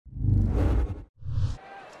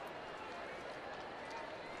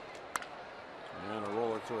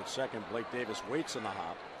at second. Blake Davis waits in the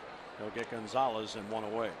hop. He'll get Gonzalez and one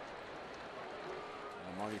away.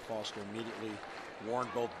 Marty Foster immediately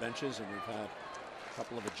warned both benches, and we've had a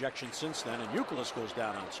couple of ejections since then, and Youkilis goes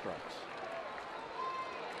down on strikes.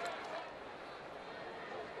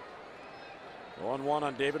 1-1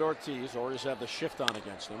 on David Ortiz. Ortiz have the shift on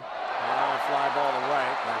against him. Fly ball to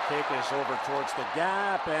right. Markakis over towards the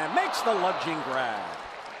gap and makes the lunging grab.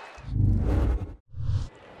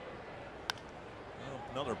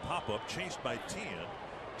 Another pop-up chased by Tien,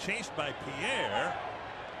 chased by Pierre,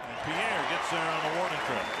 and Pierre gets there on a warning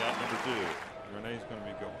track. Out number 2. Renee's going to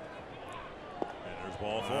be going. And there's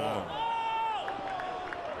ball 4.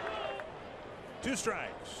 2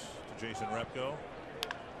 strikes to Jason Repko.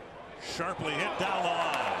 Sharply hit down the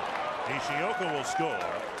line. Ishioka will score.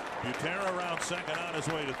 Butera around second on his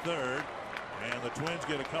way to third. And the Twins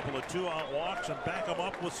get a couple of 2-out walks and back them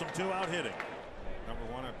up with some 2-out hitting. Number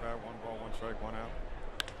 1 at bat, 1 ball, 1 strike, 1 out,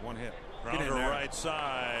 1 hit. Grounder right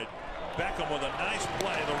side. Beckham with a nice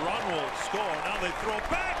play. The run will score. Now they throw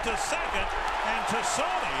back to second, and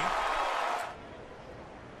Tassoni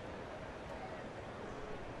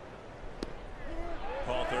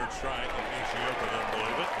call third strike, and Ishioka didn't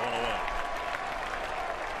believe it. 1 away.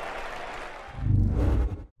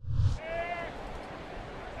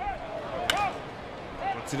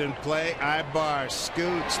 Puts it in play. Ibar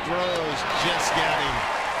scoots, throws, just got him.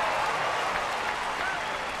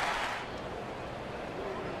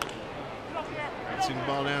 Bouncing the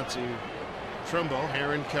ball down to Trumbo.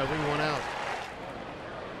 Heron covering, 1 out.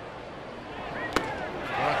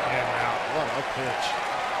 Buckhead out. What a pitch.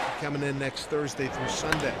 Coming in next Thursday through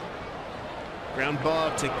Sunday. Ground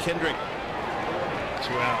ball to Kendrick.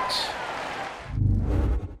 2 outs.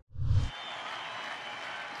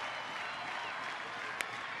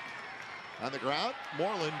 On the ground,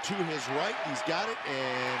 Moreland to his right. He's got it,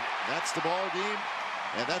 and that's the ball game,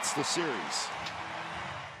 and that's the series.